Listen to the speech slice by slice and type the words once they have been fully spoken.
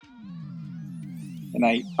And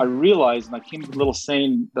I realized, and I came to a little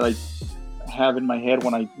saying that I have in my head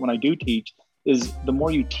when I do teach, is the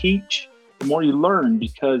more you teach, the more you learn,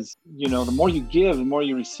 because the more you give, the more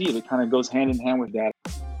you receive. It kind of goes hand in hand with that.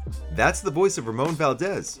 That's the voice of Ramon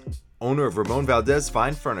Valdez, owner of Ramon Valdez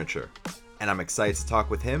Fine Furniture. And I'm excited to talk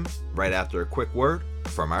with him right after a quick word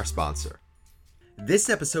from our sponsor. This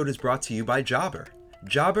episode is brought to you by Jobber.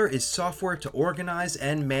 Jobber is software to organize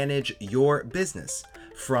and manage your business.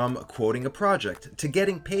 From quoting a project, to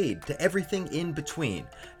getting paid, to everything in between,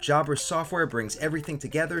 Jobber's software brings everything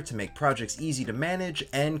together to make projects easy to manage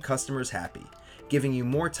and customers happy, giving you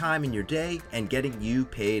more time in your day and getting you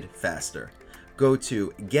paid faster. Go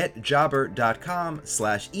to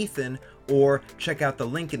getjobber.com/Ethan or check out the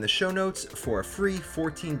link in the show notes for a free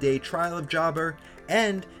 14-day trial of Jobber.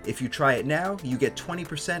 And if you try it now, you get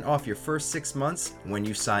 20% off your first 6 months when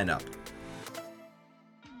you sign up.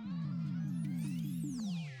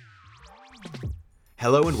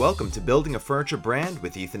 Hello and welcome to Building a Furniture Brand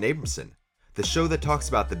with Ethan Abramson, the show that talks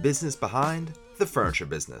about the business behind the furniture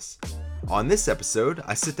business. On this episode,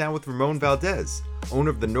 I sit down with Ramon Valdez, owner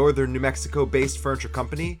of the northern New Mexico-based furniture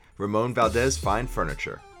company, Ramon Valdez Fine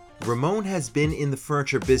Furniture. Ramon has been in the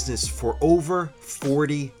furniture business for over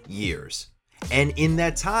 40 years. And in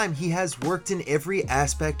that time, he has worked in every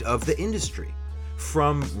aspect of the industry.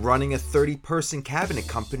 From running a 30-person cabinet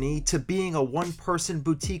company to being a one-person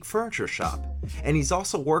boutique furniture shop. And he's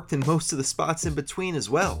also worked in most of the spots in between as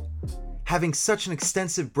well. Having such an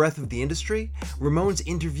extensive breadth of the industry, Ramon's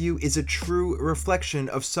interview is a true reflection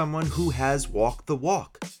of someone who has walked the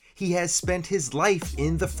walk. He has spent his life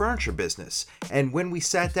in the furniture business, and when we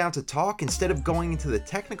sat down to talk, instead of going into the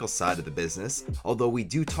technical side of the business, although we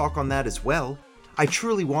do talk on that as well, I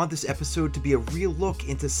truly want this episode to be a real look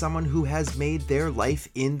into someone who has made their life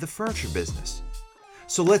in the furniture business.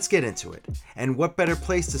 So let's get into it, and what better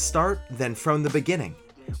place to start than from the beginning,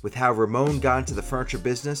 with how Ramon got into the furniture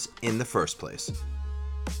business in the first place.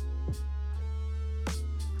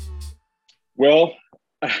 Well,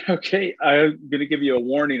 okay, I'm going to give you a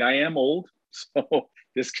warning. I am old, so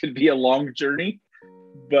this could be a long journey,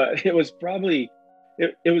 but it was probably,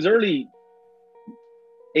 it was early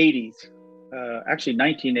 80s. Actually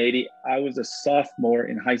 1980, I was a sophomore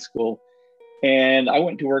in high school, and I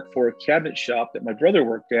went to work for a cabinet shop that my brother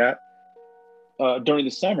worked at during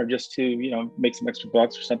the summer, just to make some extra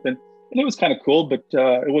bucks or something. And it was kind of cool, but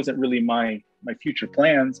it wasn't really my future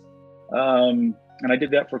plans. And I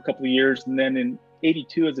did that for a couple of years, and then in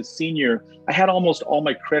 82, as a senior, I had almost all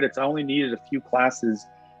my credits. I only needed a few classes,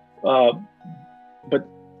 but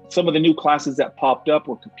some of the new classes that popped up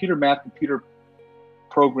were computer math, computer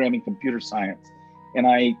programming, computer science. And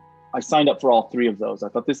I signed up for all three of those. I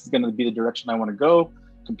thought this is going to be the direction I want to go.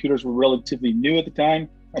 Computers were relatively new at the time.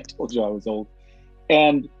 I told you I was old.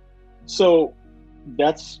 And so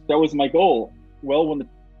that was my goal. Well, when the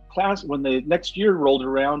next year rolled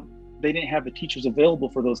around, they didn't have the teachers available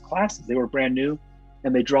for those classes. They were brand new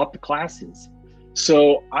and they dropped the classes.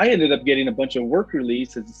 So I ended up getting a bunch of work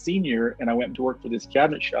release as a senior, and I went to work for this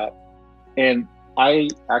cabinet shop. And I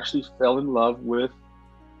actually fell in love with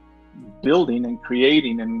building and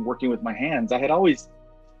creating and working with my hands. I had always,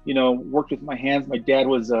 worked with my hands. My dad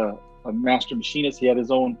was a master machinist. He had his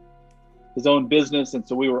own business. And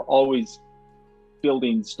so we were always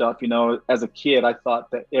building stuff. As a kid, I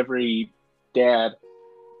thought that every dad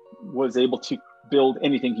was able to build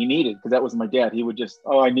anything he needed, because that was my dad. He would just,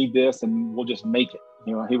 I need this, and we'll just make it.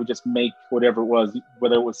 He would just make whatever it was,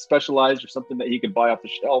 whether it was specialized or something that he could buy off the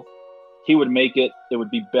shelf. He would make it. It would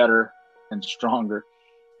be better and stronger.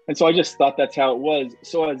 And so I just thought that's how it was.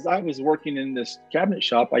 So as I was working in this cabinet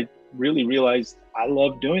shop, I really realized I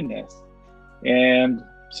love doing this. And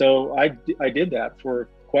so I did that for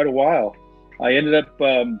quite a while. I ended up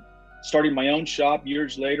starting my own shop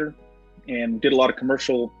years later and did a lot of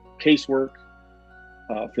commercial casework.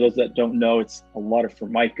 For those that don't know, it's a lot of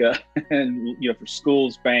Formica and for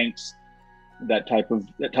schools, banks, that type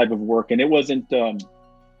of work. And it wasn't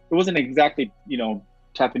exactly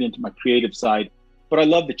tapping into my creative side, but I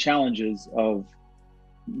love the challenges of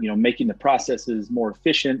making the processes more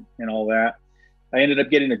efficient and all that. I ended up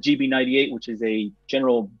getting a GB98, which is a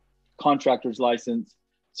general contractor's license.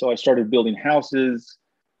 So I started building houses.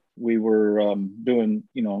 We were doing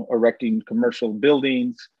erecting commercial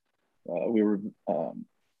buildings. We were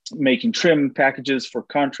making trim packages for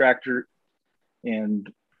contractor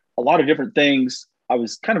and a lot of different things. I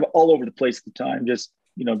was kind of all over the place at the time, just,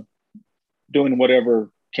 doing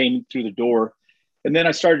whatever came through the door. And then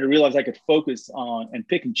I started to realize I could focus on and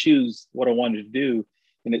pick and choose what I wanted to do.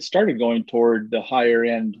 And it started going toward the higher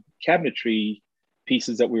end cabinetry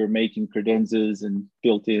pieces that we were making, credenzas and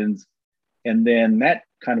built-ins. And then that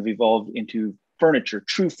kind of evolved into furniture,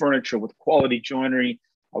 true furniture with quality joinery.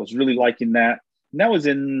 I was really liking that. And that was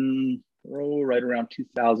in right around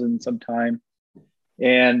 2000 sometime.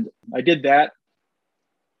 And I did that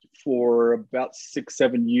for about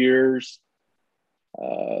 6-7 years.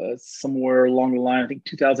 Somewhere along the line, I think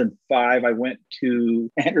 2005, I went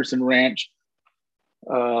to Anderson Ranch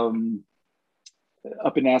up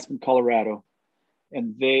in Aspen, Colorado.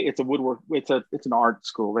 And it's an art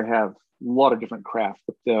school. They have a lot of different crafts,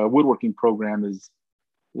 but the woodworking program is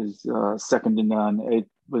second to none. It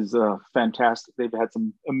was fantastic. They've had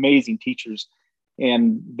some amazing teachers.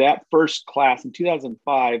 And that first class in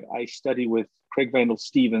 2005, I studied with Craig Vandal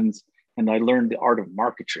Stevens, and I learned the art of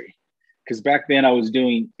marquetry. Because back then I was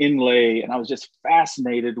doing inlay, and I was just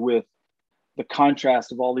fascinated with the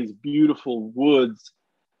contrast of all these beautiful woods.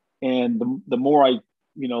 And the more I,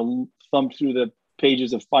 thumbed through the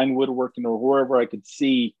pages of fine woodworking or wherever I could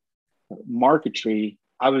see marquetry,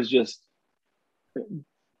 I was just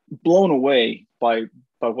blown away by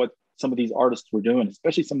what some of these artists were doing,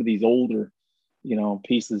 especially some of these older,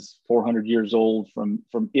 pieces 400 years old from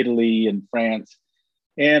Italy and France.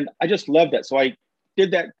 And I just loved that. So I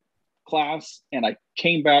did that class, and I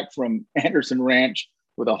came back from Anderson Ranch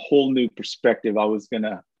with a whole new perspective. I was going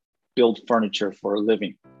to build furniture for a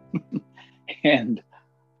living. and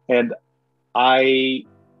I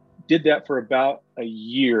did that for about a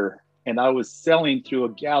year, and I was selling through a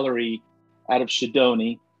gallery out of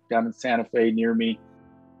Shadoni down in Santa Fe near me.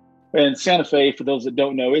 And Santa Fe, for those that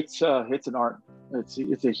don't know, it's an art.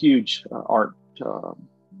 It's a huge art.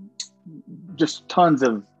 Just tons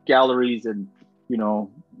of galleries and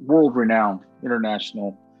world renowned,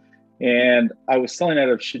 international. And I was selling out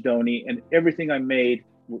of Shadoni, and everything I made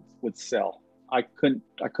would sell. I couldn't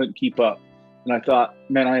keep up, and I thought,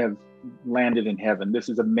 man, I have landed in heaven. This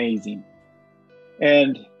is amazing.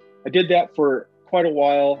 And I did that for quite a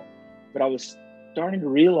while, but I was starting to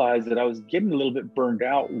realize that I was getting a little bit burned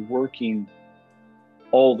out working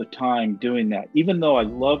all the time doing that. Even though I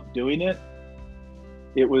loved doing it,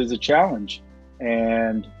 it was a challenge.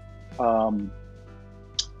 And for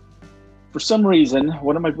some reason,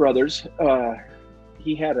 one of my brothers,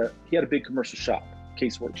 he had a big commercial shop,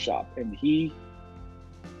 casework shop, and he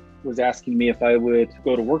was asking me if I would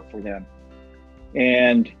go to work for them.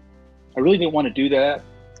 And I really didn't want to do that.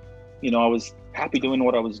 I was happy doing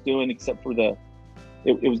what I was doing, except for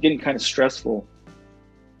it was getting kind of stressful.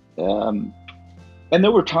 And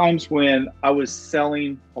there were times when I was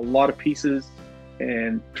selling a lot of pieces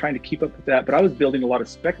and trying to keep up with that, but I was building a lot of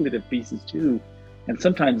speculative pieces too. And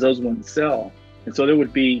sometimes those wouldn't sell. And so there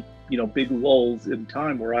would be, big lulls in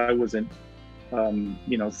time where I wasn't,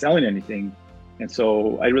 selling anything. And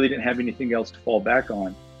so I really didn't have anything else to fall back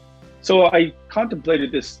on. So I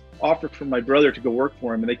contemplated this offer from my brother to go work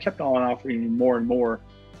for him, and they kept on offering me more and more.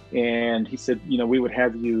 And he said, we would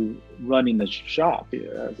have you running the shop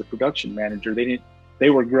as a production manager. They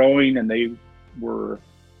were growing, and they were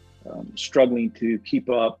struggling to keep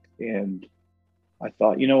up. And I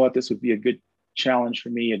thought, this would be a good challenge for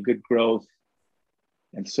me, a good growth.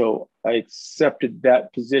 And so I accepted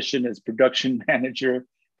that position as production manager.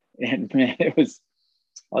 And man,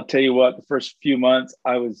 I'll tell you what, the first few months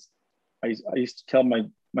I used to tell my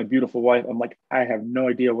beautiful wife, I'm like, I have no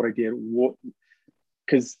idea what I did.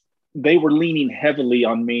 Because they were leaning heavily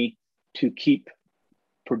on me to keep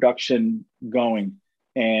production going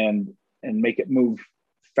and make it move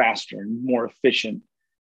faster and more efficient.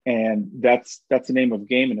 And that's the name of the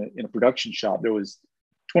game in a production shop. There was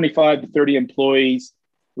 25 to 30 employees.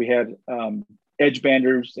 We had edge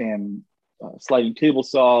banders and sliding table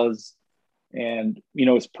saws, and it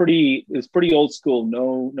was pretty old school.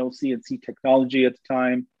 No CNC technology at the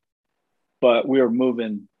time, but we were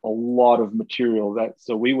moving a lot of material.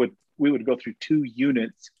 So we would go through 2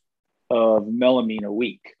 units of melamine a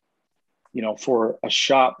week. For a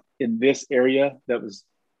shop in this area, that was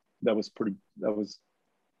a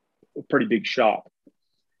pretty big shop,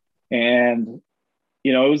 and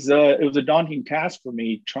it was a daunting task for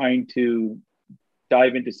me trying to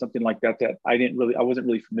dive into something like that I wasn't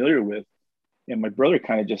really familiar with. And my brother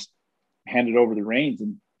kind of just handed over the reins,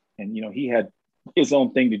 and he had his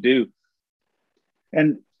own thing to do.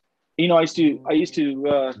 And I used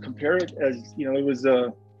to compare it as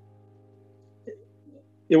it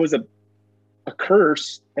was a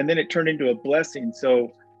curse, and then it turned into a blessing.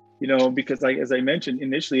 So because as I mentioned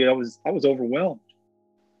initially, I was overwhelmed,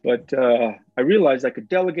 but I realized I could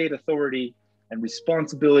delegate authority and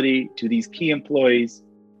responsibility to these key employees,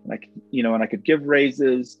 and I could give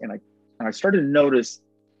raises, and I started to notice,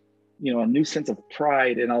 a new sense of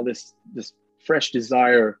pride and all this fresh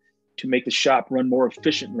desire to make the shop run more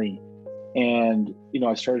efficiently. And,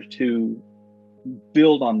 I started to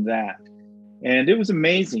build on that. And it was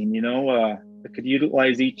amazing, I could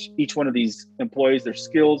utilize each one of these employees, their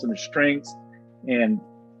skills and their strengths. And,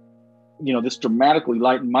 this dramatically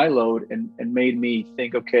lightened my load and made me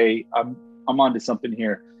think, okay, I'm onto something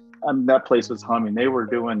here. That place was humming. They were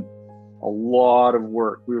doing a lot of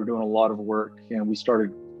work. We were doing a lot of work, and we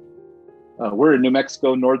started, we're in New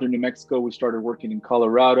Mexico, northern New Mexico. We started working in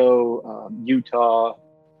Colorado, Utah,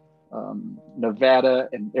 Nevada,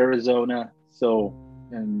 and Arizona.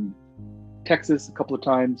 And Texas a couple of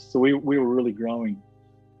times. So we were really growing.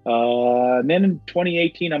 And then in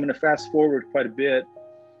 2018, I'm going to fast forward quite a bit.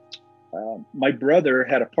 My brother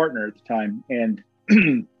had a partner at the time, and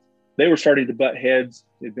they were starting to butt heads.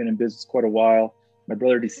 They'd been in business quite a while. My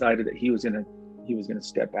brother decided that he was gonna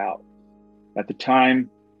step out. At the time,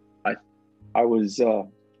 I was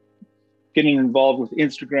getting involved with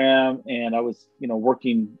Instagram, and I was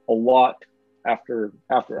working a lot after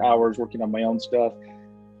hours, working on my own stuff.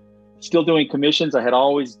 Still doing commissions. I had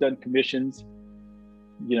always done commissions,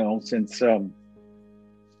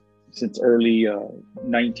 since early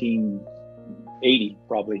 1980,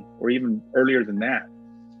 probably, or even earlier than that.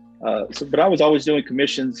 But I was always doing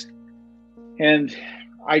commissions, and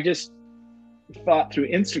I just thought through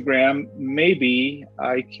Instagram, maybe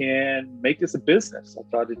I can make this a business. I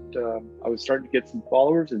thought I was starting to get some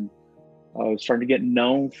followers, and I was starting to get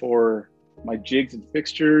known for my jigs and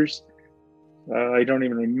fixtures. I don't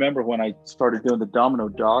even remember when I started doing the domino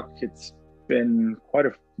dock. It's been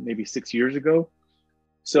maybe 6 years ago.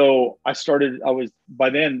 So by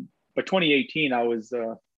 2018, I was,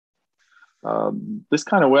 this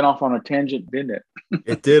kind of went off on a tangent, didn't it?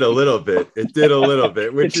 It did a little bit,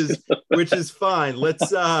 which is fine.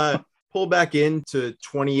 Let's pull back into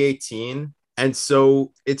 2018. And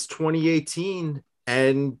so it's 2018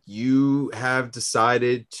 and you have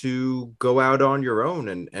decided to go out on your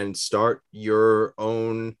own and start your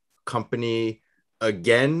own company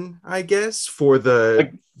again, I guess, for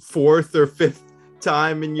the fourth or fifth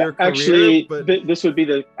time in your career. Actually, but this would be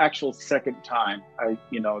the actual second time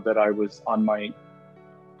that I was on my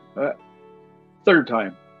third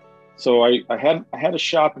time. So I had a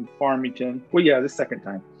shop in Farmington. Well, yeah, the second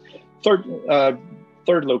time,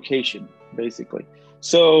 third location, basically.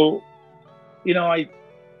 So, I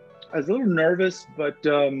was a little nervous, but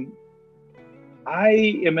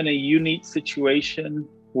I am in a unique situation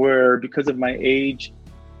where, because of my age,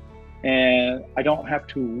 and I don't have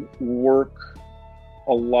to work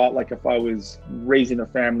a lot like if I was raising a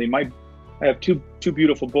family. I have two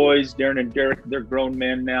beautiful boys, Darren and Derek. They're grown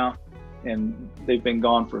men now, and they've been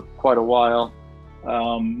gone for quite a while.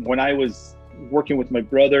 When I was working with my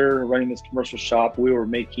brother running this commercial shop, we were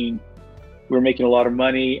making a lot of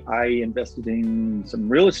money. I invested in some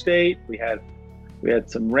real estate. We had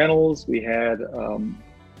some rentals. We had an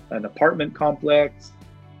apartment complex,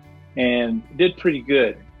 and did pretty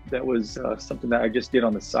good. That was something that I just did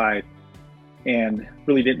on the side, and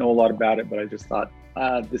really didn't know a lot about it, but I just thought,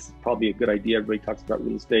 this is probably a good idea. Everybody talks about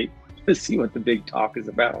real estate. Let's see what the big talk is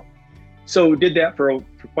about. So did that for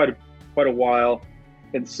quite a while.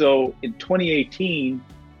 And so in 2018,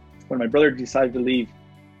 when my brother decided to leave,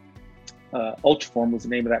 Ultraform was the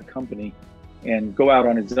name of that company, and go out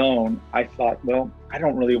on his own, I thought, well, I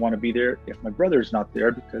don't really want to be there if my brother's not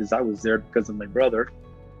there, because I was there because of my brother.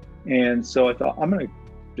 And so I thought, I'm going to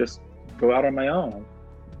just go out on my own.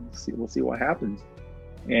 We'll see what happens.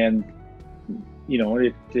 And,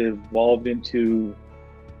 it evolved into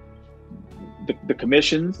the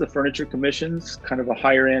commissions, the furniture commissions, kind of a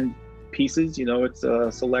higher end pieces. It's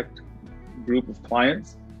a select group of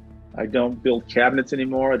clients. I don't build cabinets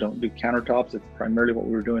anymore. I don't do countertops. It's primarily what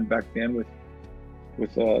we were doing back then with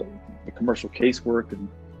the commercial casework and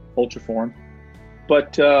Ultraform.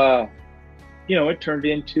 But, it turned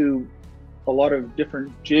into a lot of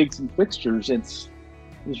different jigs and fixtures. It's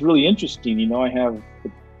really interesting. I have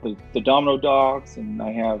the domino docks, and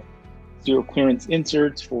I have zero clearance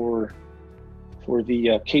inserts for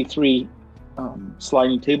the K3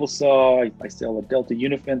 sliding table saw. I sell a Delta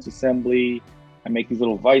Unifence assembly. I make these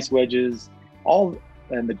little vice wedges,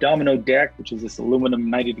 and the domino deck, which is this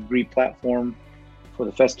aluminum 90-degree platform for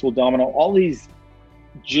the Festool domino. All these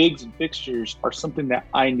jigs and fixtures are something that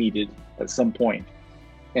I needed at some point.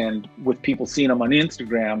 And with people seeing them on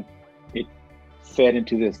Instagram, it fed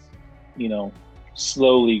into this,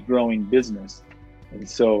 slowly growing business. And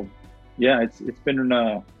so, yeah, it's been,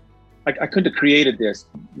 I couldn't have created this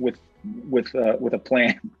with a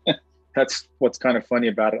plan. That's what's kind of funny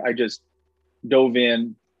about it. I just dove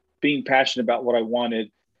in, being passionate about what I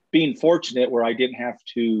wanted, being fortunate where I didn't have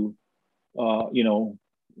to,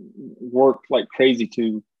 work like crazy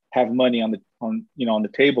to have money on the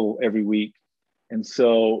table every week. And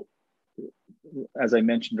so, as I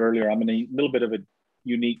mentioned earlier, I'm in a little bit of a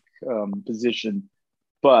unique position,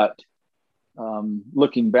 but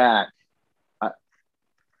looking back,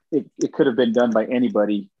 it could have been done by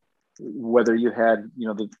anybody, whether you had,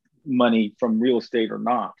 the money from real estate or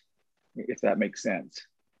not, if that makes sense.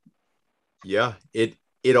 Yeah, it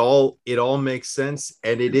all makes sense.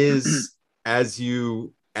 And it is, as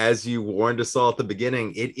you warned us all at the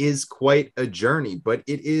beginning, it is quite a journey, but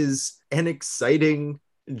it is an exciting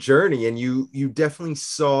journey. And you definitely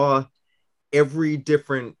saw every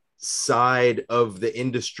different side of the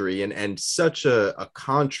industry, and such a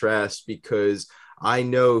contrast, because I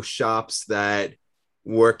know shops that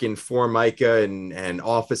work in Formica and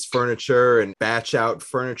office furniture and batch out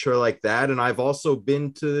furniture like that. And I've also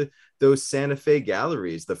been to those Santa Fe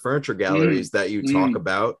galleries, the furniture galleries that you talk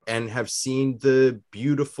about, and have seen the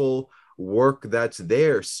beautiful work that's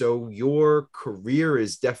there. So your career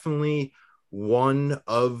is definitely one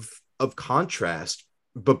of contrast,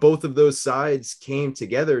 but both of those sides came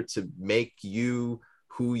together to make you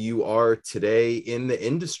who you are today in the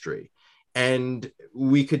industry. And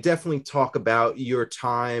we could definitely talk about your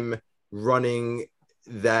time running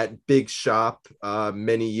that big shop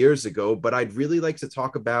many years ago, but I'd really like to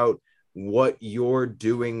talk about what you're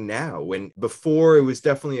doing now. And before, it was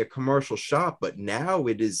definitely a commercial shop, but now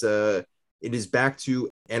it is back to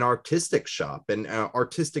an artistic shop and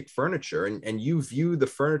artistic furniture. And you view the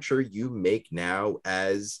furniture you make now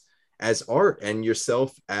as art, and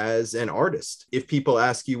yourself as an artist. If people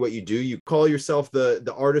ask you what you do, you call yourself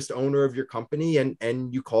the artist owner of your company,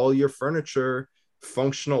 and you call your furniture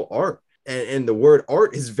functional art. And the word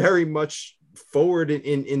art is very much forward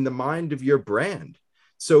in the mind of your brand.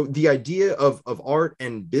 So the idea of art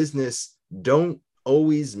and business don't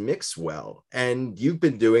always mix well. And you've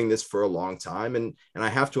been doing this for a long time. And I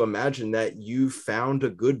have to imagine that you found a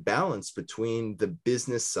good balance between the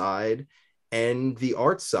business side and the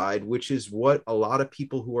art side, which is what a lot of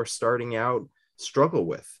people who are starting out struggle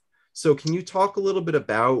with. So can you talk a little bit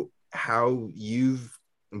about how you've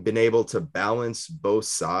been able to balance both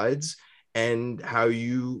sides, and how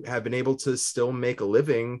you have been able to still make a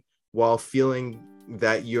living while feeling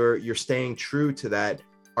that you're staying true to that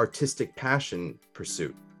artistic passion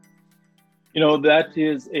pursuit? That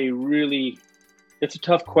is it's a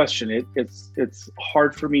tough question. It's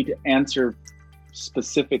hard for me to answer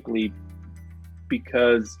specifically,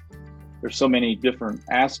 because there's so many different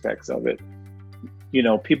aspects of it.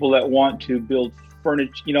 People that want to build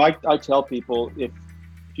furniture, I tell people, if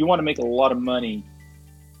you want to make a lot of money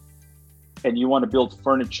and you want to build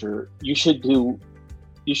furniture, you should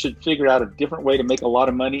figure out a different way to make a lot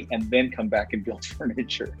of money and then come back and build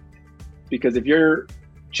furniture. Because if you're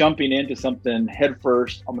jumping into something head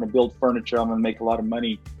first, I'm going to build furniture, I'm going to make a lot of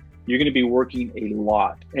money, you're going to be working a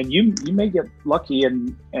lot, and you may get lucky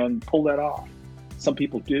and pull that off. Some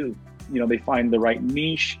people do. They find the right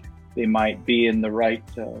niche. They might be in the right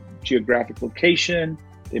geographic location.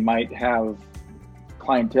 They might have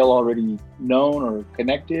clientele already known or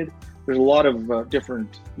connected. There's a lot of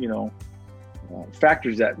different,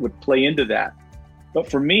 factors that would play into that. But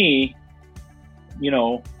for me,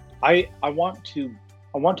 I want to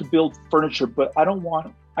build furniture, but I didn't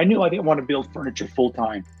want to build furniture full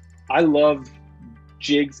time. I love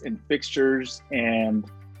jigs and fixtures and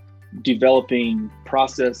developing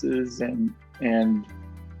processes and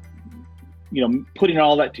putting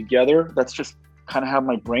all that together. That's just kind of how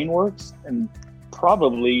my brain works, and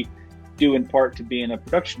probably due in part to being a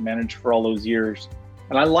production manager for all those years.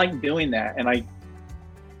 And I like doing that. And I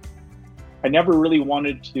never really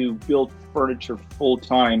wanted to build furniture full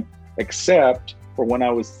time, except for when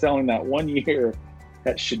I was selling that one year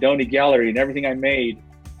at Shidoni Gallery, and everything I made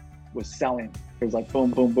was selling. It was like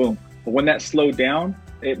boom, boom, boom. But when that slowed down,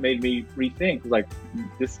 it made me rethink, like,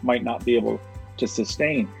 this might not be able to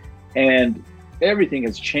sustain. And everything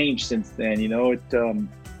has changed since then.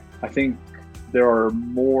 I think there are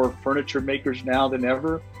more furniture makers now than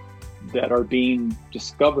ever that are being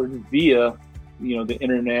discovered via, the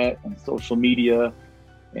internet and social media.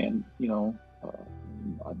 And,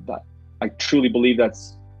 I truly believe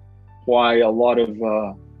that's why a lot of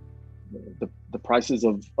the prices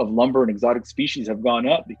of lumber and exotic species have gone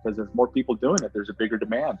up, because there's more people doing it. There's a bigger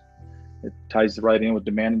demand. It ties right in with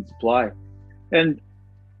demand and supply. And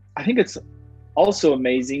I think it's also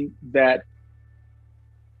amazing that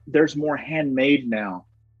there's more handmade now.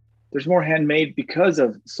 There's more handmade because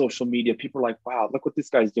of social media. People are like, wow, look what this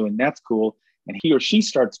guy's doing. That's cool. And he or she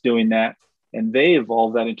starts doing that, and they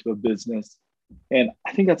evolve that into a business. And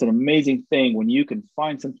I think that's an amazing thing when you can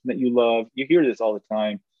find something that you love. You hear this all the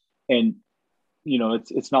time, and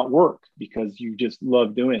it's not work because you just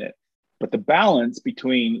love doing it. But the balance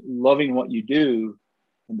between loving what you do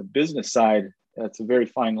and the business side, that's a very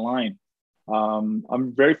fine line.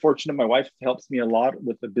 I'm very fortunate. My wife helps me a lot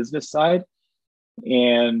with the business side,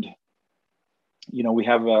 and we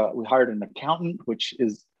hired an accountant, which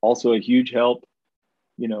is also a huge help.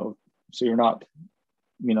 So you're not,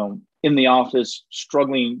 in the office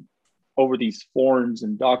struggling over these forms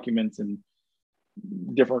and documents and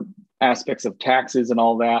different aspects of taxes and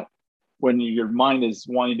all that when your mind is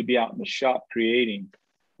wanting to be out in the shop creating.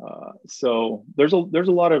 So there's a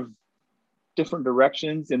lot of different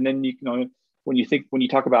directions. And then when you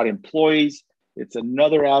talk about employees, it's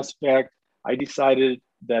another aspect. I decided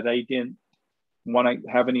that I didn't want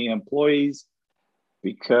to have any employees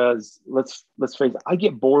because let's face it, I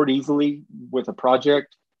get bored easily with a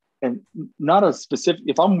project, and not a specific.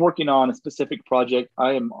 If I'm working on a specific project,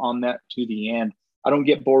 I am on that to the end. I don't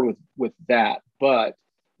get bored with that. But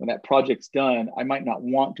when that project's done, I might not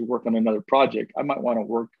want to work on another project. I might want to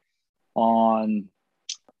work on.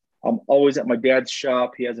 I'm always at my dad's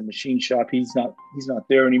shop. He has a machine shop. He's not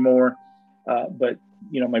there anymore. But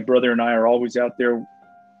my brother and I are always out there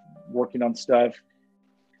working on stuff.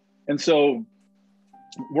 And so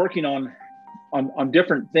working on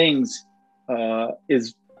different things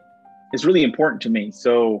is really important to me.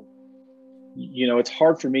 So, it's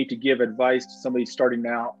hard for me to give advice to somebody starting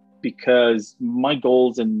out because my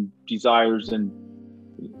goals and desires and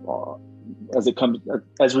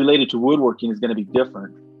as related to woodworking is going to be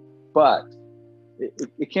different, but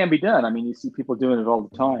it can be done. I mean, you see people doing it all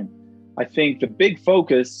the time. I think the big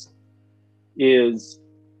focus is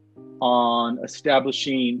on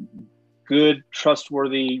establishing good,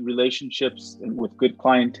 trustworthy relationships and with good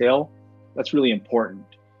clientele. That's really important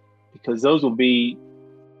because those will be,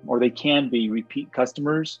 or they can be, repeat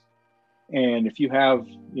customers. And if you have,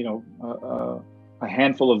 a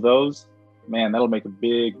handful of those, man, that'll make a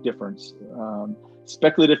big difference.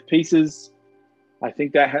 Speculative pieces, I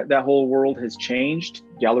think that whole world has changed.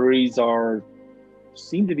 Galleries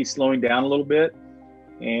seem to be slowing down a little bit,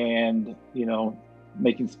 and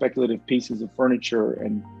making speculative pieces of furniture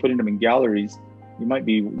and putting them in galleries, you might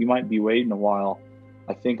be waiting a while.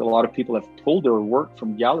 I think a lot of people have pulled their work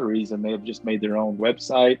from galleries and they have just made their own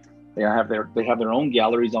website. They have their own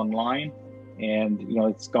galleries online, and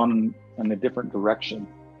it's gone in a different direction.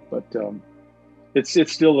 But it's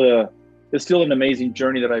still an amazing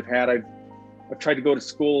journey that I've had. I've tried to go to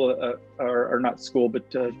school, or not school, but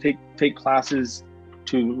take classes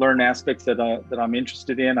to learn aspects that I'm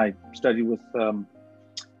interested in. I studied with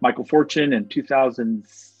Michael Fortune in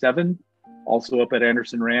 2007, also up at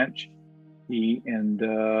Anderson Ranch.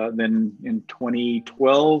 Then in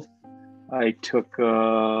 2012, I took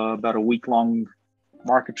about a week-long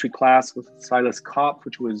marquetry class with Silas Kopp,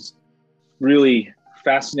 which was really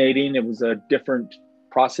fascinating. It was a different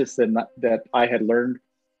process that I had learned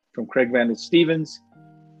from Craig Vandal Stevens,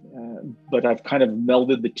 but I've kind of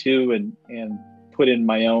melded the two and put in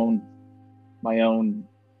my own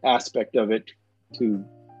aspect of it to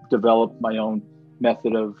develop my own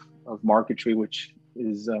method of marquetry, which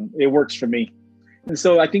is it works for me. And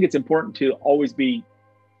so I think it's important to always be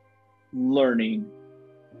learning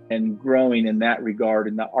and growing in that regard,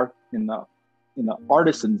 in the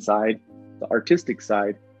artisan side, the artistic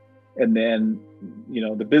side, and then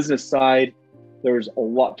the business side. There's a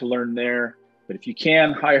lot to learn there, but if you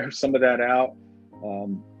can hire some of that out,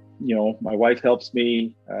 my wife helps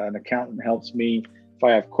me, an accountant helps me. If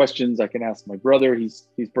I have questions, I can ask my brother. He's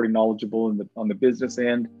pretty knowledgeable on the business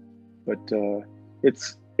end, but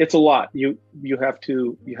it's a lot. You have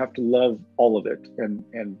to love all of it, and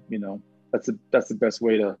that's the best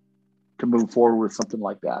way to move forward with something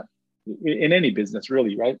like that in any business,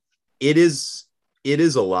 really, right? It is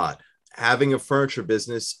a lot. Having a furniture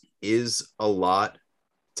business is a lot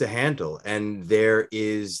to handle, and there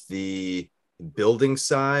is the building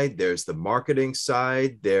side, there's the marketing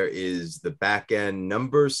side, there is the back end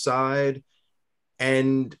numbers side.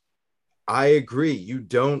 And I agree, you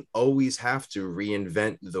don't always have to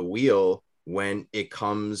reinvent the wheel when it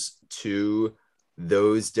comes to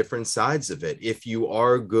those different sides of it. If you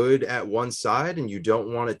are good at one side and you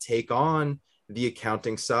don't want to take on the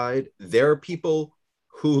accounting side, there are people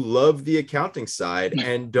who love the accounting side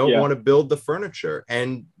and don't want to build the furniture.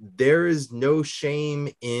 And there is no shame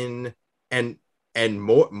in, and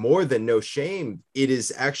more than no shame, it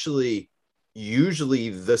is actually usually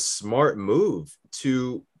the smart move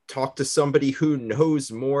to talk to somebody who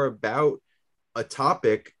knows more about a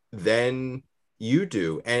topic than you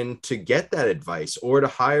do, and to get that advice or to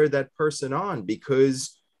hire that person on,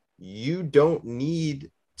 because you don't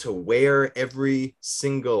need to wear every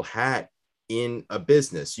single hat in a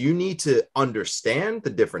business. You need to understand the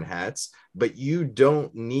different hats, but you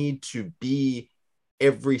don't need to be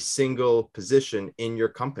every single position in your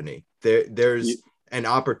company. There's an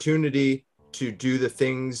opportunity to do the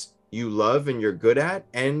things you love and you're good at,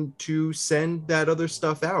 and to send that other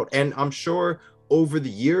stuff out. And I'm sure over the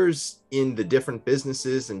years in the different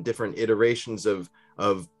businesses and different iterations of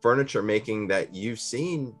furniture making that you've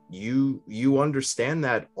seen, you understand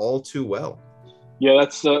that all too well. Yeah,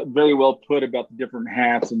 that's very well put about the different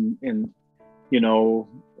hats and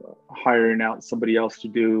hiring out somebody else to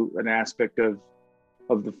do an aspect of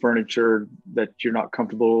the furniture that you're not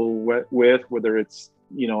comfortable with, whether it's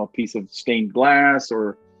a piece of stained glass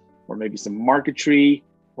or maybe some marquetry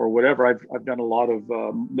or whatever. I've done a lot of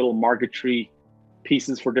little marquetry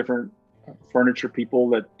pieces for different furniture people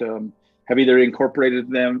that have either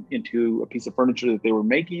incorporated them into a piece of furniture that they were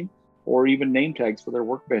making, or even name tags for their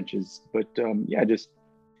workbenches. But just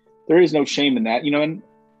there is no shame in that, and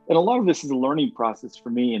a lot of this is a learning process for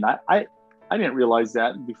me. And I didn't realize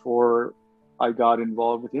that before I got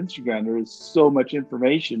involved with Instagram. There is so much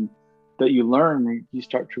information that you learn. You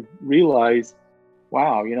start to realize,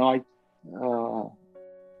 wow, as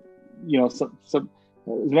a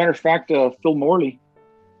matter of fact, Phil Morley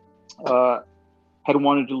had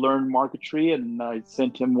wanted to learn marquetry, and I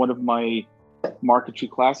sent him one of my marquetry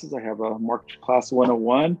classes. I have a marquetry class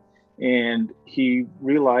 101, and he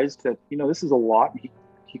realized that, this is a lot.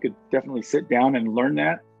 He could definitely sit down and learn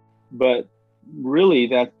that, but really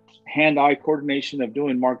that hand-eye coordination of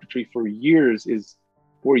doing marquetry for years is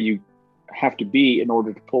where you have to be in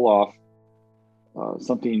order to pull off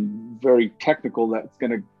something very technical that's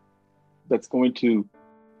going to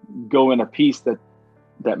go in a piece that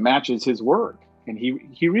matches his work. And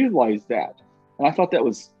he realized that. And I thought that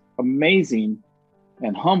was amazing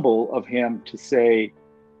and humble of him to say,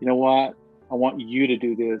 you know what, I want you to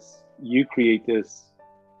do this. You create this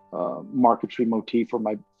marquetry motif for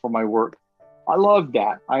my work. I love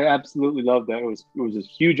that. I absolutely love that. It was a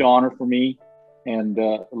huge honor for me, and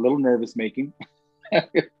a little nervous making,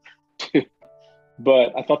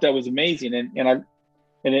 but I thought that was amazing. And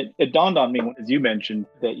it dawned on me, as you mentioned,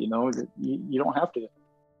 that that you don't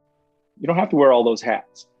have to wear all those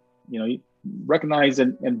hats. You recognize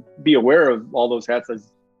and be aware of all those hats,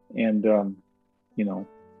 and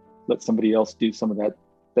let somebody else do some of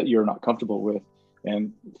that you're not comfortable with.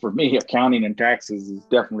 And for me, accounting and taxes is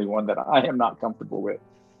definitely one that I am not comfortable with.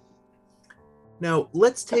 Now,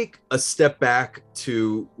 let's take a step back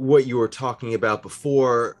to what you were talking about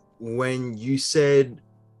before, when you said,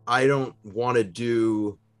 I don't want to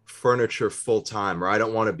do furniture full-time, or I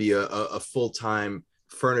don't want to be a full-time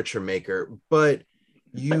furniture maker, but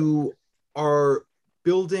you are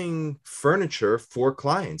building furniture for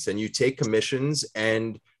clients and you take commissions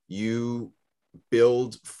and you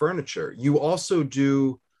build furniture. You also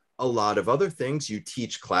do a lot of other things. You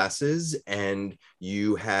teach classes and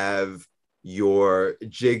you have your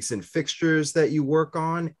jigs and fixtures that you work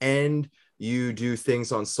on, and you do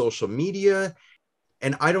things on social media.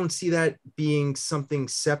 And I don't see that being something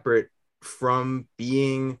separate from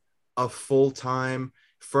being a full-time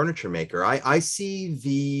furniture maker. I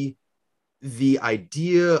see the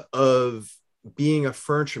idea of being a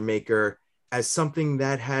furniture maker as something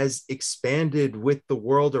that has expanded with the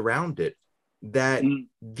world around it, that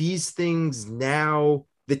these things now,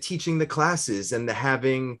 the teaching the classes and the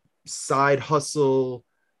having side hustle,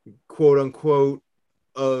 quote unquote,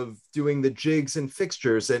 of doing the jigs and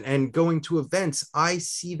fixtures and going to events, I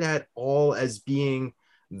see that all as being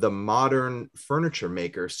the modern furniture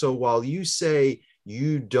maker. So while you say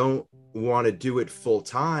you don't want to do it full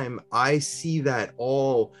time, I see that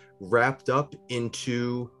all wrapped up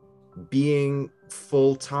into being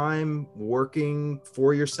full-time, working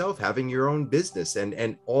for yourself, having your own business,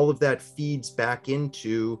 and all of that feeds back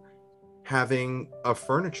into having a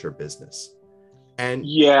furniture business. And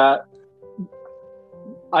yeah,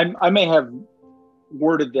 I may have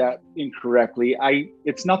worded that incorrectly.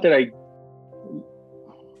 It's not that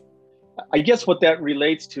I guess what that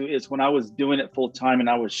relates to is when I was doing it full time and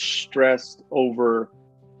I was stressed over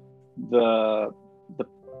the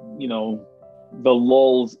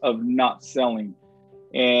lulls of not selling.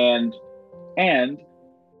 And in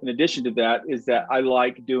addition to that is that I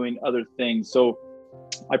like doing other things. So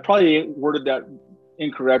I probably worded that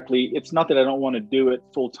incorrectly. It's not that I don't want to do it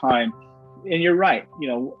full time. And you're right,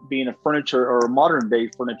 being a furniture or a modern day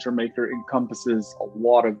furniture maker encompasses a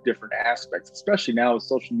lot of different aspects, especially now with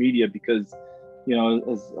social media, because,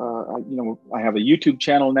 I have a YouTube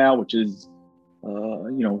channel now, which is,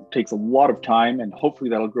 takes a lot of time, and hopefully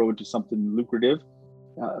that'll grow into something lucrative.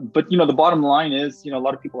 But, the bottom line is, a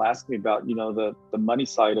lot of people ask me about, the money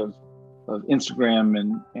side of Instagram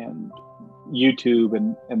and YouTube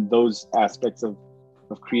and those aspects of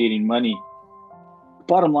creating money.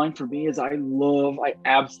 Bottom line for me is I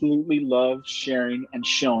absolutely love sharing and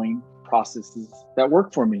showing processes that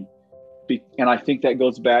work for me. And I think that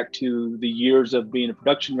goes back to the years of being a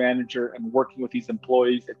production manager and working with these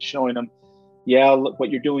employees and showing them, yeah, look,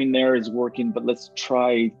 what you're doing there is working, but let's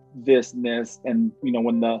try this and this. And,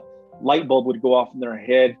 when the light bulb would go off in their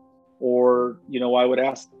head, or, I would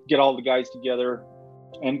get all the guys together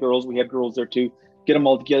and girls, we had girls there too, get them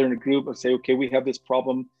all together in a group and say, okay, we have this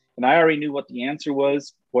problem. And I already knew what the answer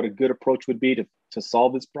was, what a good approach would be to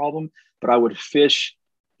solve this problem. But I would fish,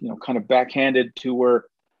 kind of backhanded to where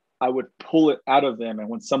I would pull it out of them. And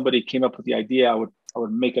when somebody came up with the idea, I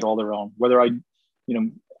would make it all their own. Whether I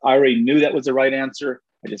already knew that was the right answer,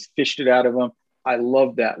 I just fished it out of them. I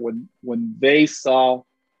love that when they saw,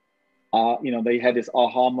 they had this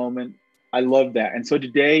aha moment. I love that. And so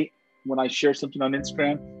today, when I share something on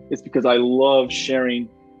Instagram, it's because I love sharing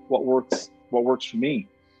what works for me.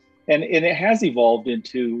 And it has evolved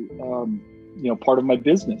into, part of my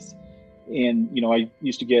business. And, I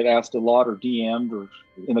used to get asked a lot or DM'd or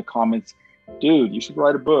in the comments, dude, you should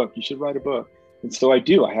write a book. You should write a book. And so I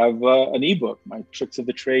do. I have an ebook. My Tricks of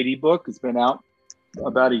the Trade ebook has been out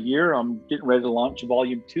about a year. I'm getting ready to launch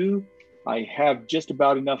volume 2. I have just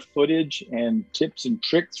about enough footage and tips and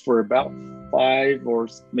tricks for about 5 or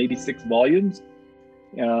maybe 6 volumes.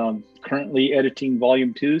 Currently editing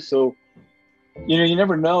volume 2. So, you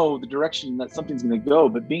never know the direction that something's going to go,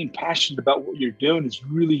 but being passionate about what you're doing is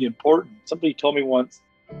really important. Somebody told me once,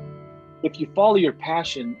 if you follow your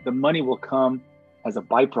passion, the money will come as a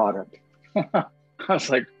byproduct. I was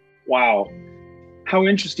like, wow, how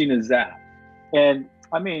interesting is that? And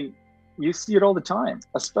I mean, you see it all the time,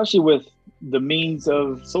 especially with the means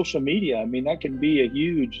of social media. I mean, that can be a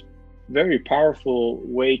huge, very powerful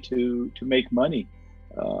way to make money,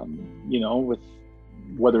 with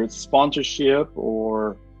whether it's sponsorship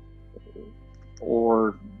or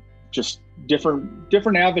just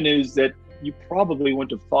different avenues that you probably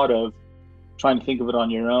wouldn't have thought of trying to think of it on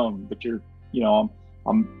your own. But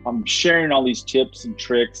I'm sharing all these tips and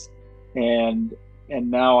tricks, and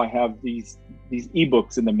now I have these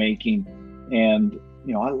ebooks in the making, and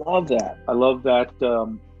I love that. I love that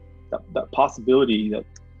that possibility, that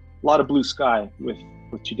a lot of blue sky with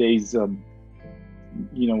today's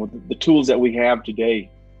with the tools that we have today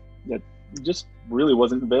that just really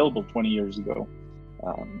wasn't available 20 years ago.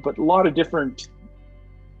 But a lot of different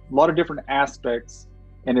aspects,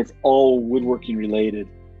 and it's all woodworking related.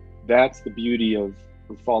 That's the beauty of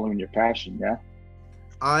following your passion. Yeah.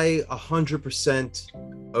 I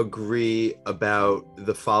 100% agree about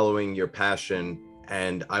the following your passion,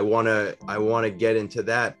 and I want to get into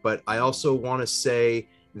that, but I also want to say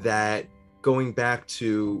that going back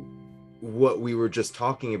to what we were just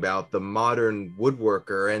talking about, the modern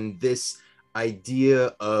woodworker and this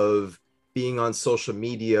idea of being on social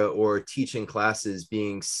media or teaching classes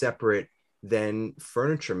being separate than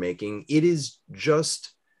furniture making, it is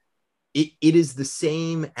the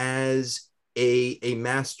same as a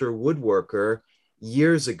master woodworker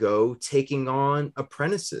years ago taking on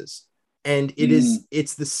apprentices. And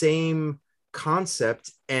it's the same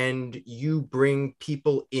concept, and you bring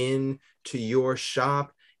people in to your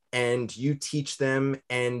shop and you teach them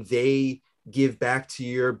and they give back to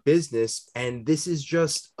your business. And this is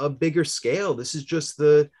just a bigger scale. This is just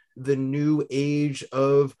the new age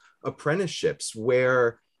of apprenticeships,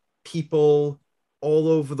 where people all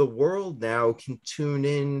over the world now can tune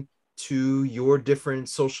in to your different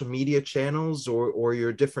social media channels or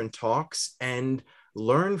your different talks and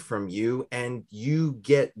learn from you, and you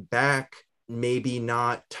get back maybe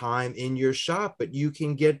not time in your shop, but you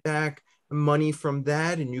can get back money from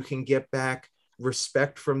that, and you can get back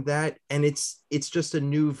respect from that. And it's just a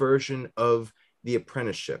new version of the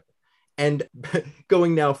apprenticeship. And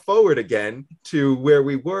going now forward again to where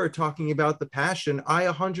we were talking about the passion, I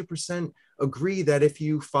 100% agree that if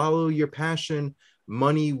you follow your passion,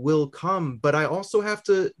 money will come. But I also have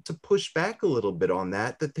to push back a little bit on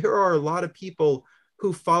that there are a lot of people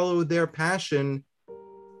who follow their passion,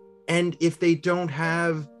 and if they don't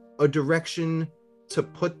have a direction to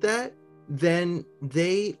put that, then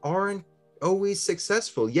they aren't always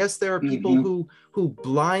successful. Yes, there are people who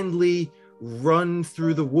blindly run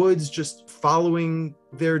through the woods just following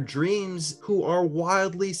their dreams, who are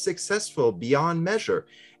wildly successful beyond measure.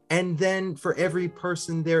 And then for every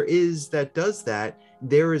person there is that does that,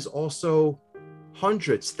 there is also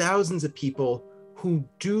hundreds, thousands of people who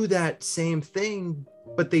do that same thing,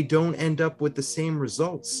 but they don't end up with the same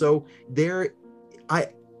results. So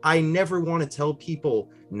I never want to tell people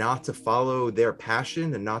not to follow their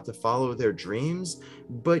passion and not to follow their dreams,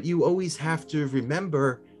 but you always have to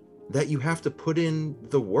remember that you have to put in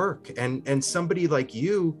the work. And somebody like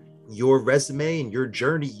you, your resume and your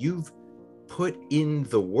journey, you've put in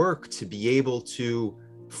the work to be able to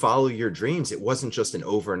follow your dreams. It wasn't just an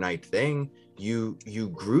overnight thing. You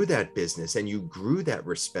grew that business, and you grew that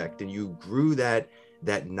respect, and you grew that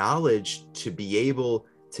knowledge to be able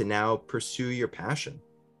to now pursue your passion.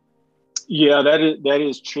 Yeah, that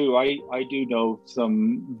is true. I do know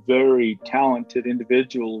some very talented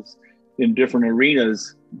individuals in different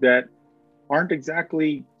arenas that aren't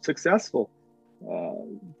exactly successful,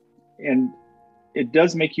 and it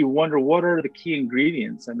does make you wonder, what are the key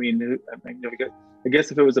ingredients. I mean, I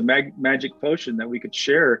guess if it was a magic potion that we could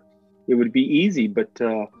share, it would be easy. But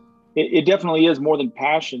it definitely is more than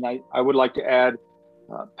passion. I would like to add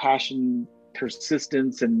passion,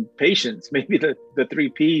 persistence, and patience. Maybe the three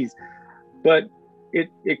P's. But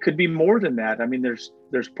it could be more than that. I mean, there's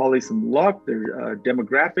probably some luck, there's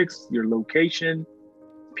demographics, your location,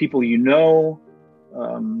 people you know,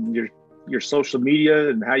 your social media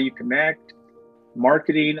and how you connect,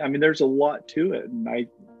 marketing. I mean, there's a lot to it, and I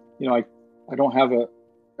don't have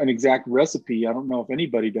an exact recipe. I don't know if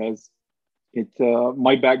anybody does.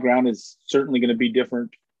 My background is certainly going to be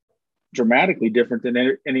different, dramatically different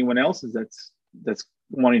than anyone else's that's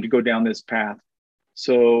wanting to go down this path.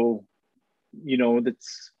 So,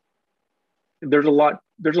 there's a lot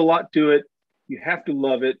to it. You have to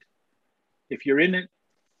love it. If you're in it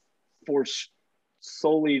for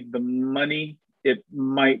solely the money, it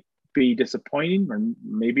might be disappointing, or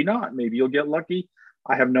maybe not. Maybe you'll get lucky.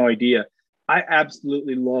 I have no idea. I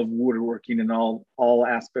absolutely love woodworking and all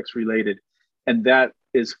aspects related, and that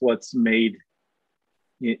is what's made.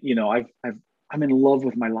 I'm in love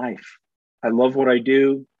with my life. I love what I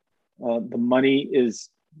do. The money is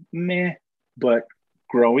meh, but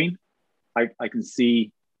growing. I can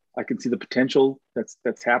see the potential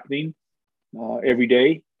that's happening every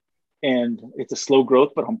day, and it's a slow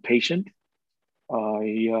growth, but I'm patient.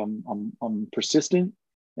 I'm persistent,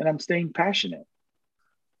 and I'm staying passionate.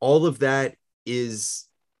 All of that is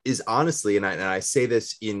honestly, and I say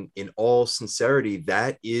this in all sincerity,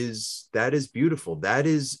 that is beautiful. That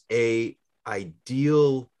is a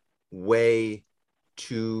ideal way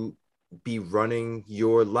to be running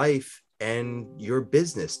your life and your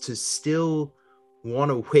business, to still want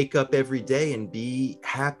to wake up every day and be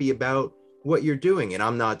happy about what you're doing. And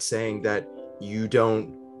I'm not saying that you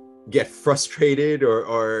don't get frustrated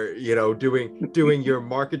or doing your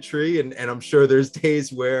marketry, and I'm sure there's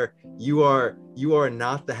days where you are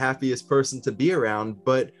not the happiest person to be around,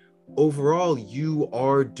 but overall you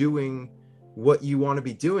are doing what you want to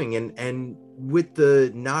be doing. And with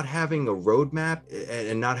the not having a roadmap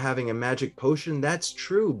and not having a magic potion, that's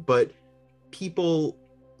true, but people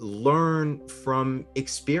learn from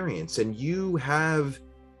experience, and you have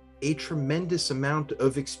a tremendous amount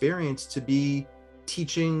of experience to be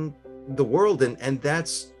teaching the world, and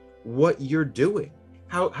that's what you're doing.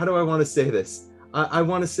 How do I want to say this? I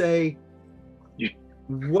want to say,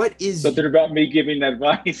 what is something about me giving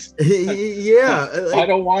advice? Yeah, I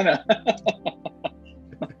don't want to.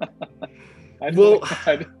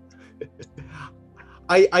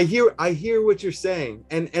 I hear what you're saying,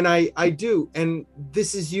 and I do, and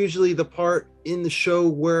this is usually the part in the show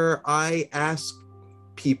where I ask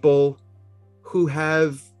people who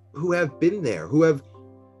have been there, who have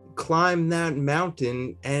climbed that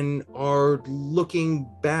mountain and are looking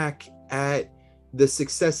back at the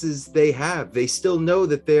successes they have. They still know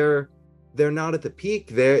that they're not at the peak.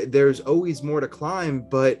 There's always more to climb,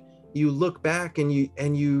 but you look back and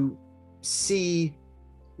you see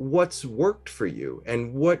what's worked for you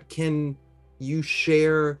and what can you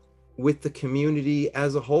share with the community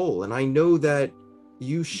as a whole. And I know that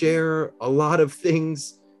you share a lot of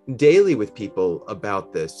things daily with people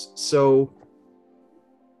about this. So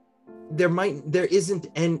there isn't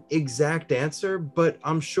an exact answer, but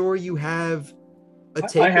I'm sure you have a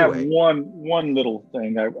takeaway. I have one little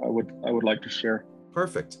thing I would like to share.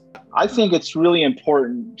 Perfect. I think it's really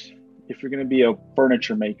important, if you're going to be a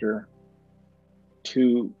furniture maker,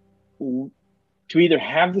 to either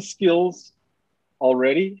have the skills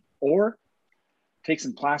already or take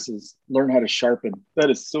some classes, learn how to sharpen.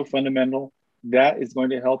 That is so fundamental. That is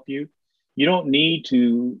going to help you. You don't need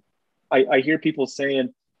to. I hear people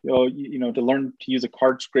saying, to learn to use a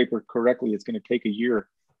card scraper correctly, it's going to take a year.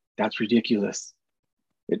 That's ridiculous.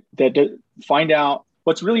 Find out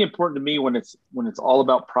what's really important to me when it's all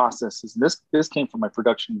about processes. And this came from my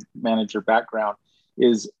production manager background,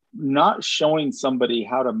 is not showing somebody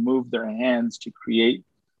how to move their hands to create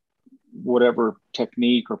whatever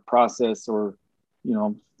technique or process or,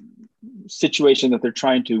 situation that they're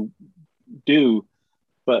trying to do,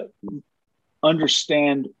 but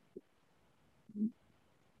understand.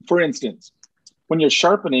 For instance, when you're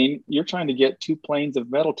sharpening, you're trying to get two planes of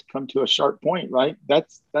metal to come to a sharp point, right?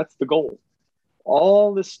 That's the goal.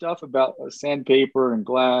 All this stuff about sandpaper and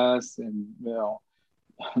glass and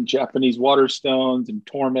Japanese water stones and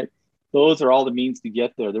tormek, those are all the means to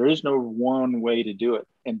get there. There is no one way to do it,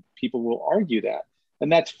 and people will argue that,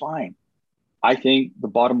 and that's fine. I think the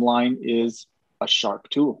bottom line is a sharp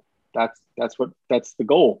tool. That's the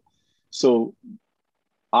goal. So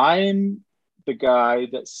I'm the guy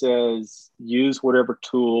that says use whatever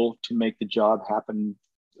tool to make the job happen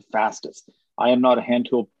fastest. I am not a hand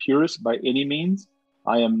tool purist by any means.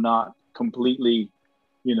 I am not completely,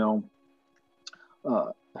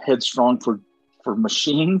 headstrong for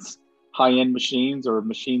machines, high-end machines or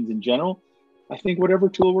machines in general. I think whatever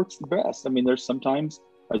tool works the best. I mean, there's sometimes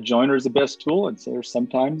a joiner is the best tool, and so there's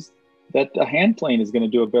sometimes that a hand plane is going to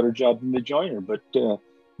do a better job than the joiner. But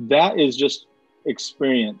that is just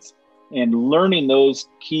experience and learning those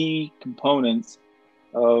key components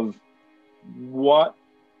of what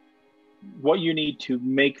you need to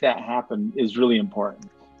make that happen is really important.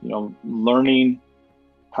 Learning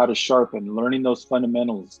how to sharpen, learning those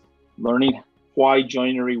fundamentals, learning why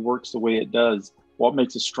joinery works the way it does, what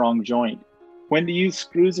makes a strong joint. When to use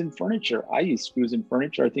screws in furniture. I use screws in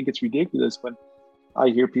furniture. I think it's ridiculous when I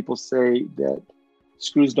hear people say that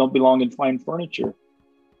screws don't belong in fine furniture.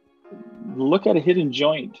 Look at a hidden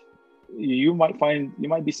joint. You might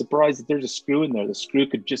be surprised that there's a screw in there. The screw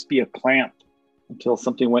could just be a clamp until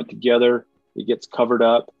something went together. It gets covered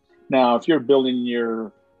up. Now, if you're building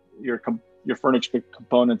your furniture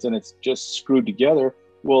components and it's just screwed together,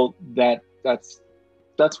 well, that's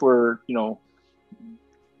where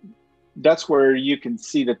that's where you can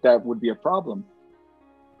see that would be a problem.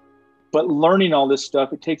 But learning all this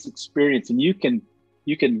stuff, it takes experience, and you can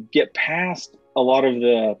get past a lot of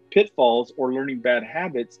the pitfalls or learning bad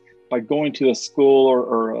habits by going to a school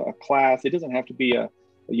or a class. It doesn't have to be a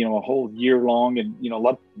whole year long, and a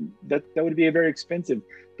lot that would be very expensive.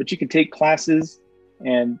 But you can take classes,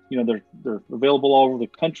 and they're available all over the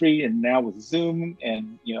country, and now with Zoom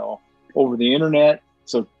and over the internet.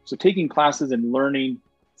 So taking classes and learning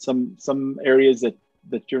some areas that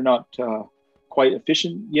you're not quite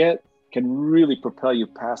efficient yet can really propel you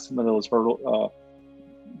past some of those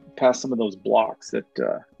past some of those blocks that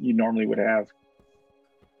you normally would have.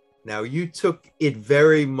 Now, you took it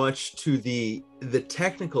very much to the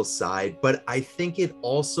technical side, but I think it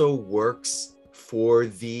also works for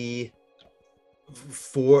the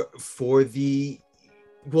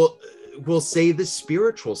we'll say the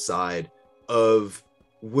spiritual side of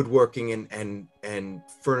woodworking and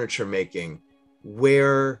furniture making,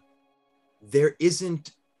 where there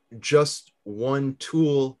isn't just one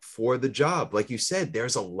tool for the job. Like you said,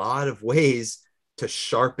 there's a lot of ways to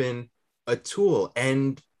sharpen a tool.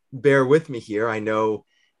 And bear with me here, I know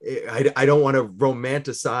I don't want to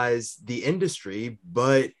romanticize the industry,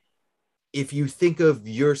 but if you think of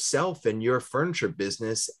yourself and your furniture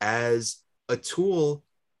business as a tool,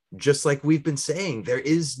 just like we've been saying, there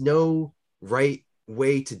is no right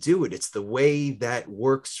way to do it. It's the way that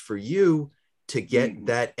works for you to get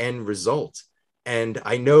that end result. And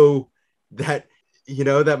I know that,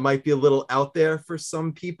 that might be a little out there for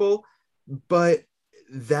some people, but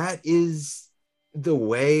that is the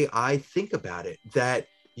way I think about it, that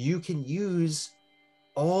you can use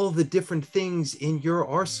all the different things in your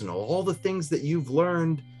arsenal, all the things that you've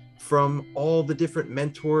learned from all the different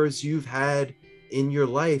mentors you've had in your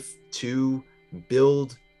life to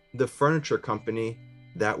build the furniture company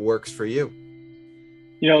that works for you.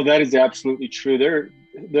 That is absolutely true.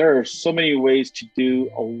 There are so many ways to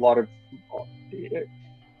do a lot of.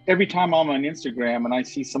 Every time I'm on Instagram and I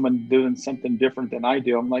see someone doing something different than I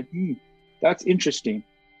do, I'm like, that's interesting.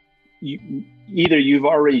 Either you've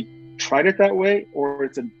already tried it that way, or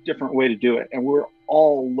it's a different way to do it. And we're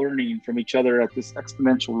all learning from each other at this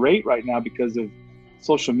exponential rate right now because of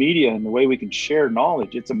social media and the way we can share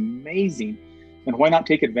knowledge. It's amazing. And why not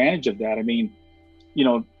take advantage of that? I mean,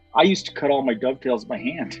 I used to cut all my dovetails by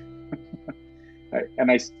hand.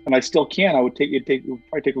 and I still can. It would probably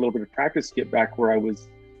take a little bit of practice to get back where I was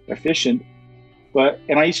efficient.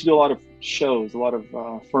 And I used to do a lot of shows, a lot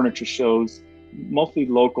of furniture shows, mostly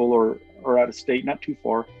local or out of state, not too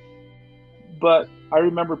far. But I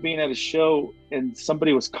remember being at a show and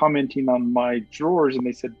somebody was commenting on my drawers, and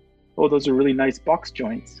they said, "Oh, those are really nice box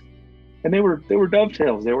joints." And they were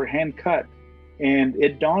dovetails. They were hand cut. And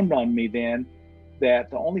it dawned on me then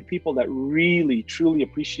that the only people that really truly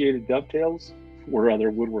appreciated dovetails were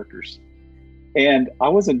other woodworkers. And I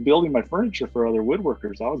wasn't building my furniture for other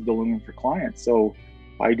woodworkers. I was building them for clients. So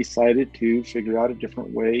I decided to figure out a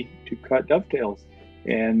different way to cut dovetails.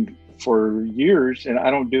 And for years, and I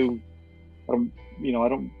don't,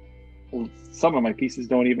 some of my pieces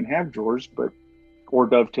don't even have drawers, or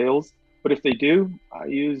dovetails. But if they do, I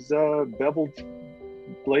use beveled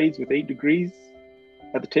blades with 8 degrees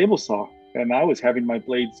at the table saw. And I was having my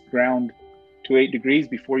blades ground to 8 degrees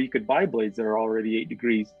before you could buy blades that are already 8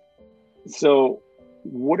 degrees. So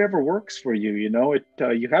whatever works for you,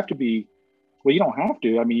 you have to be, well, you don't have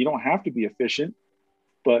to. I mean, you don't have to be efficient.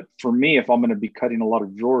 But for me, if I'm going to be cutting a lot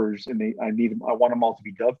of drawers and I want them all to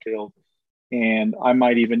be dovetailed, and I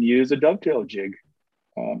might even use a dovetail jig.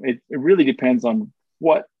 It really depends on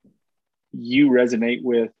what you resonate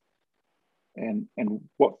with and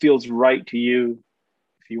what feels right to you.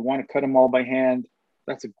 If you want to cut them all by hand,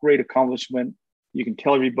 that's a great accomplishment. You can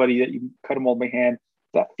tell everybody that you cut them all by hand.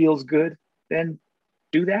 If that feels good, then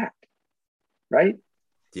do that. Right?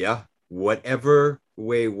 Yeah. Whatever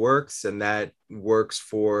way works, and that works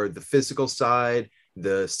for the physical side,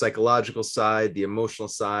 the psychological side, the emotional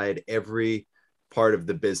side, every part of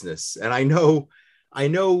the business. And I know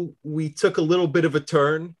we took a little bit of a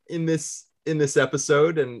turn in this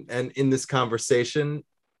episode and in this conversation.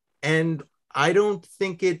 And I don't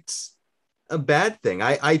think it's a bad thing.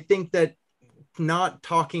 I think that not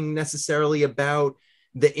talking necessarily about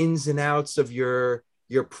the ins and outs of your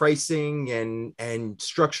pricing and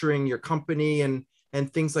structuring your company and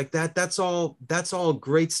things like that, that's all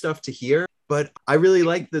great stuff to hear. But I really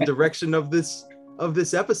like the direction of this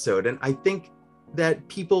episode. And I think that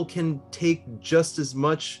people can take just as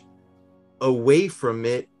much away from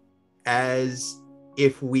it as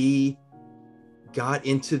if we got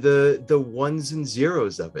into the ones and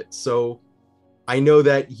zeros of it. So I know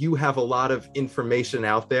that you have a lot of information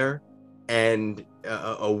out there and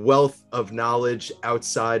a wealth of knowledge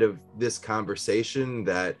outside of this conversation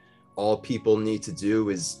that all people need to do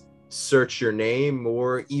is search your name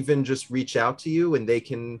or even just reach out to you, and they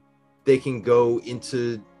can go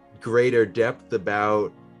into greater depth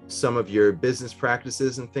about some of your business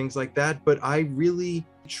practices and things like that. But I really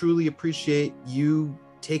truly appreciate you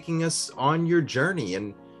taking us on your journey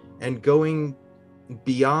and going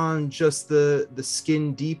beyond just the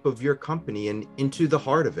skin deep of your company and into the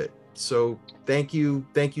heart of it. So thank you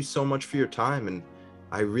so much for your time, and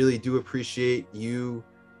I really do appreciate you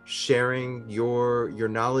sharing your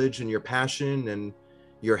knowledge and your passion and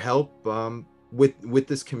your help with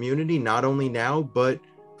this community, not only now but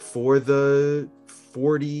for the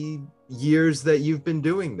 40 years that you've been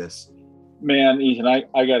doing this. Man, Ethan,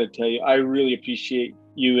 I got to tell you, I really appreciate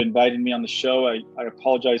you inviting me on the show. I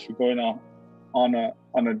apologize for going on a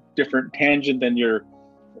different tangent than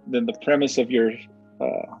the premise of your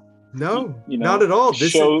No, not at all.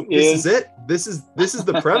 This is it. This is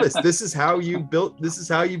the premise. This is how you built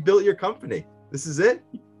your company. This is it.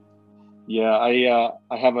 Yeah, I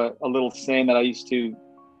have a little saying that I used to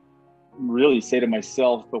really say to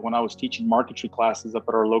myself, but when I was teaching marketry classes up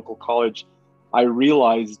at our local college, I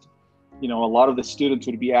realized, a lot of the students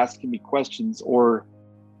would be asking me questions or,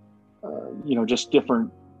 just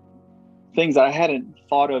different things that I hadn't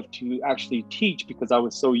thought of to actually teach because I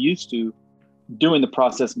was so used to doing the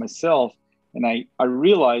process myself. And I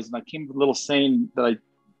realized, and I came with a little saying that I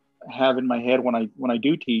have in my head when I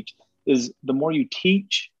do teach, is the more you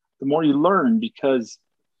teach, the more you learn, because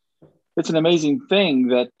it's an amazing thing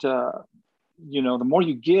that, the more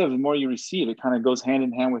you give, the more you receive. It kind of goes hand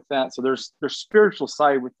in hand with that. So there's spiritual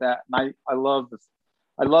side with that. And I love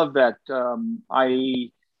that.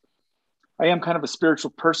 I am kind of a spiritual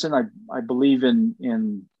person. I believe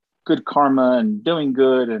in good karma and doing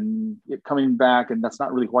good and it coming back. And that's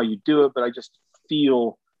not really why you do it, but it just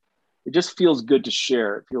feels good to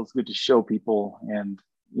share. It feels good to show people. And,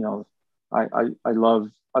 I love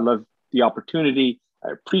the opportunity. I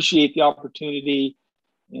appreciate the opportunity.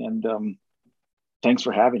 And thanks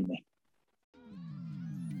for having me.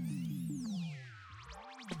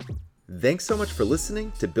 Thanks so much for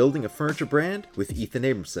listening to Building a Furniture Brand with Ethan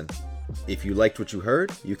Abramson. If you liked what you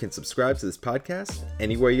heard, you can subscribe to this podcast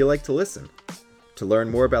anywhere you like to listen. To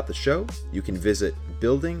learn more about the show, you can visit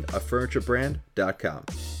buildingafurniturebrand.com.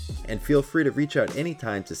 And feel free to reach out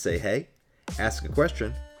anytime to say hey, ask a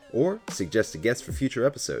question, or suggest a guest for future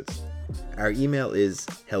episodes. Our email is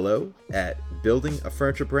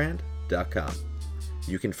hello@buildingafurniturebrand.com.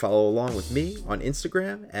 You can follow along with me on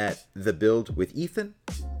Instagram at TheBuildWithEthan,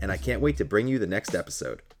 and I can't wait to bring you the next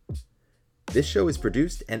episode. This show is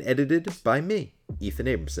produced and edited by me, Ethan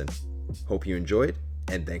Abramson. Hope you enjoyed,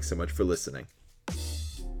 and thanks so much for listening.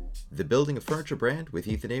 The Building a Furniture Brand with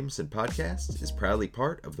Ethan Abramson podcast is proudly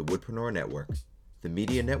part of the Woodpreneur Network, the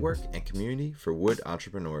media network and community for wood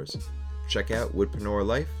entrepreneurs. Check out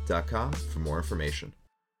woodpreneurlife.com for more information.